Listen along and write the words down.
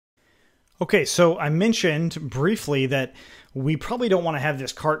Okay, so I mentioned briefly that we probably don't want to have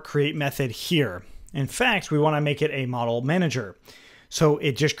this cart create method here. In fact, we want to make it a model manager. So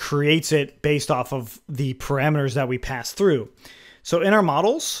it just creates it based off of the parameters that we pass through. So in our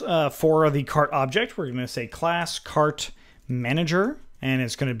models for the cart object, we're going to say class cart manager, and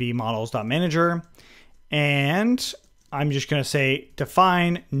it's going to be models.manager. And I'm just going to say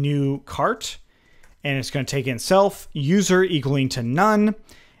define new cart, and it's going to take in self user equaling to none.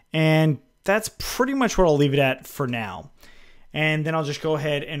 And that's pretty much what I'll leave it at for now. And then I'll just go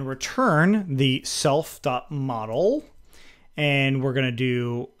ahead and return the self.model. And we're going to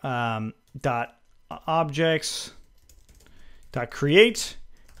do dot objects dot create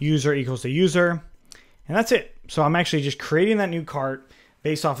user equals to user. And that's it. So I'm actually just creating that new cart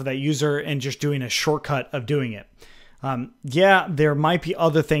based off of that user and just doing a shortcut of doing it. Yeah, there might be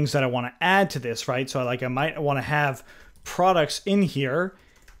other things that I want to add to this, right? So like I might want to have products in here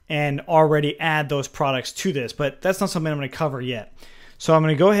and already add those products to this, but that's not something I'm going to cover yet. So I'm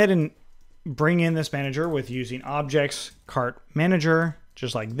going to go ahead and bring in this manager with using objects cart manager,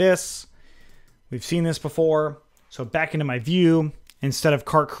 just like this. We've seen this before. So back into my view, instead of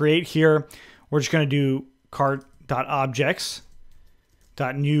cart create here, we're just going to do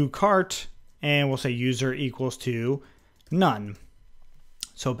cart.objects.new cart, and we'll say user equals to none.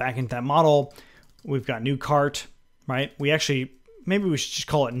 So back into that model, we've got new cart, right? We actually, maybe we should just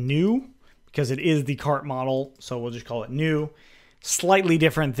call it new because it is the cart model. So we'll just call it new. Slightly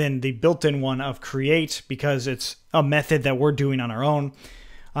different than the built-in one of create because it's a method that we're doing on our own.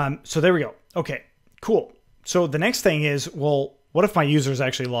 So there we go. Okay, cool. So the next thing is, well, what if my user is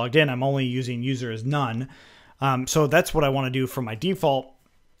actually logged in? I'm only using user as none. So that's what I want to do for my default.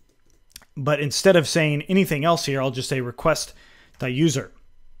 But instead of saying anything else here, I'll just say request.user.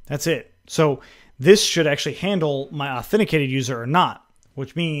 That's it. So this should actually handle my authenticated user or not,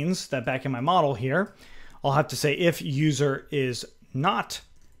 which means that back in my model here, I'll have to say if user is not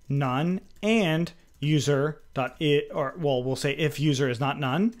none and user dot it, or well, we'll say if user is not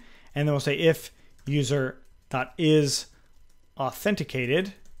none, and then we'll say if user dot is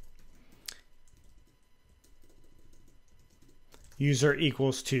authenticated, user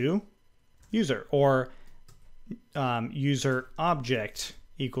equals to user, or user object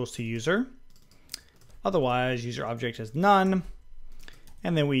equals to user. Otherwise, user object is none,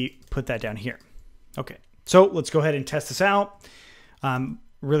 and then we put that down here. Okay, so let's go ahead and test this out.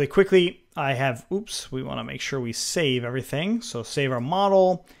 Really quickly, I have, oops, we want to make sure we save everything. So save our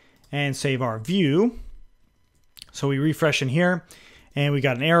model and save our view. So we refresh in here, and we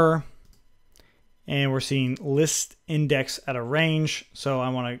got an error. And we're seeing list index at a range. So I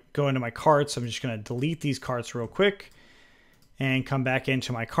want to go into my carts. I'm just going to delete these carts real quick and come back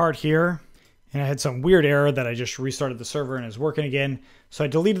into my cart here. And I had some weird error that I just restarted the server and it's working again. So I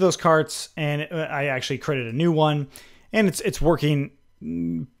deleted those carts and I actually created a new one, and it's working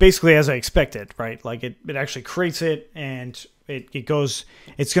basically as I expected, right? Like it actually creates it, and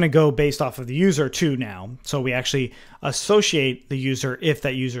it's going to go based off of the user too now. So we actually associate the user if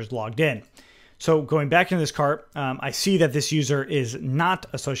that user is logged in. So going back into this cart, I see that this user is not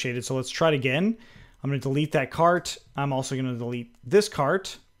associated. So let's try it again. I'm going to delete that cart. I'm also going to delete this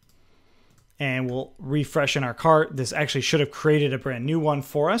cart, and we'll refresh in our cart. This actually should have created a brand new one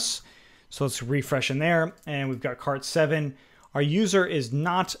for us. So let's refresh in there, and we've got cart 7. Our user is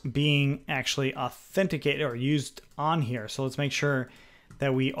not being actually authenticated or used on here. So let's make sure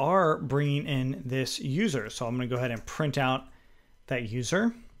that we are bringing in this user. So I'm going to go ahead and print out that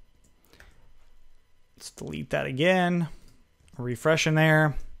user. Let's delete that again, refresh in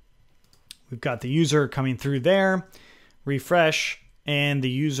there. We've got the user coming through there, refresh, and the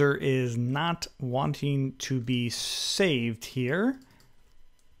user is not wanting to be saved here.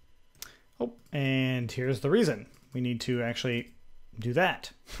 Oh, and here's the reason. We need to actually do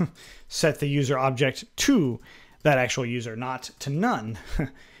that. Set the user object to that actual user, not to none.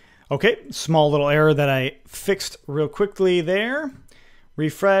 Okay, small little error that I fixed real quickly there.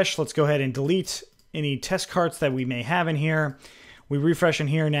 Refresh, let's go ahead and delete any test carts that we may have in here. We refresh in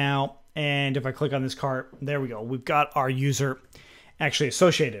here now, and if I click on this cart, there we go. We've got our user actually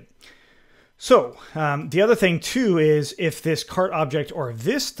associated. So the other thing too is if this cart object or if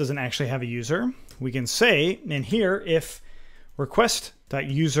this doesn't actually have a user, we can say in here if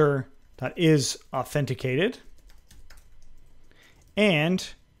request.user.is authenticated and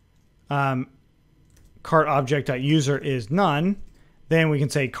cart object.user is none, then we can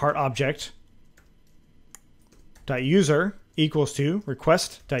say cart object user equals to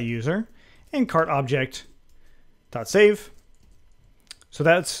request.user and cart object save. So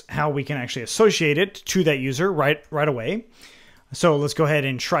that's how we can actually associate it to that user right away. So let's go ahead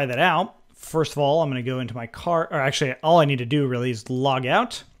and try that out. first of all, I'm going to go into my cart, or actually all I need to do really is log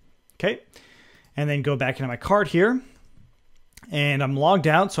out. Okay. And then go back into my cart here. And I'm logged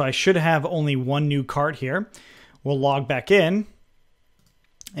out, so I should have only one new cart here. We'll log back in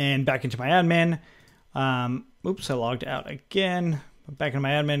and back into my admin. Oops, I logged out again. Back into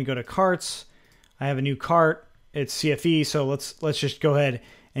my admin, go to carts. I have a new cart. It's CFE, so let's just go ahead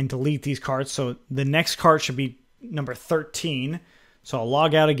and delete these carts. So the next cart should be number 13. So I'll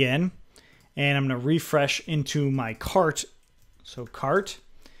log out again, and I'm going to refresh into my cart. So cart.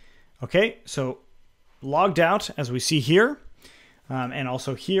 Okay, so logged out, as we see here. And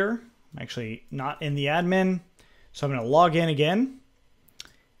also here, I'm actually not in the admin. So I'm going to log in again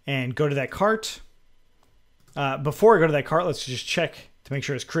and go to that cart. Before I go to that cart, let's just check to make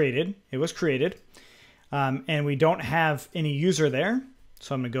sure it's created. It was created. And we don't have any user there.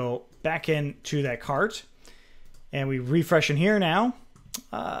 So I'm going to go back into that cart. And we refresh in here now.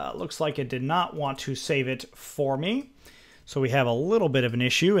 Looks like it did not want to save it for me. So we have a little bit of an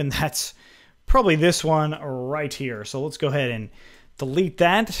issue, and that's probably this one right here. So let's go ahead and delete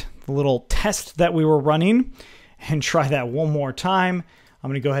that, the little test that we were running, and try that one more time. I'm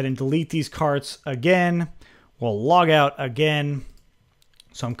going to go ahead and delete these carts again. We'll log out again.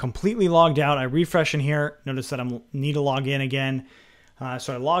 So I'm completely logged out. I refresh in here. Notice that I need to log in again.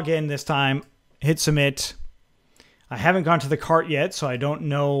 So I log in this time, hit submit. I haven't gone to the cart yet, so I don't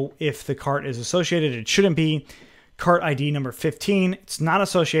know if the cart is associated. It shouldn't be. Cart ID number 15. It's not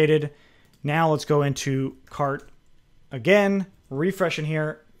associated. Now let's go into cart again. Refresh in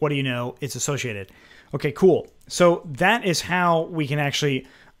here. What do you know? It's associated. Okay, cool. So that is how we can actually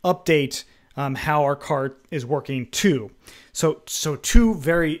update how our cart is working too. So two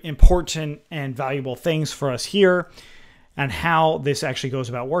very important and valuable things for us here and how this actually goes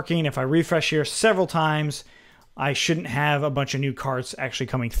about working. If I refresh here several times, I shouldn't have a bunch of new carts actually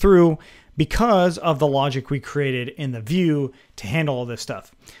coming through because of the logic we created in the view to handle all this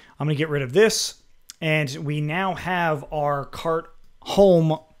stuff. I'm going to get rid of this, and we now have our cart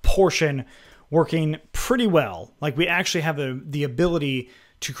home portion working pretty well. Like we actually have the ability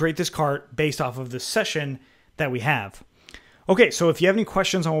to create this cart based off of the session that we have. Okay, so if you have any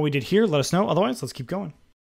questions on what we did here, let us know. Otherwise, let's keep going.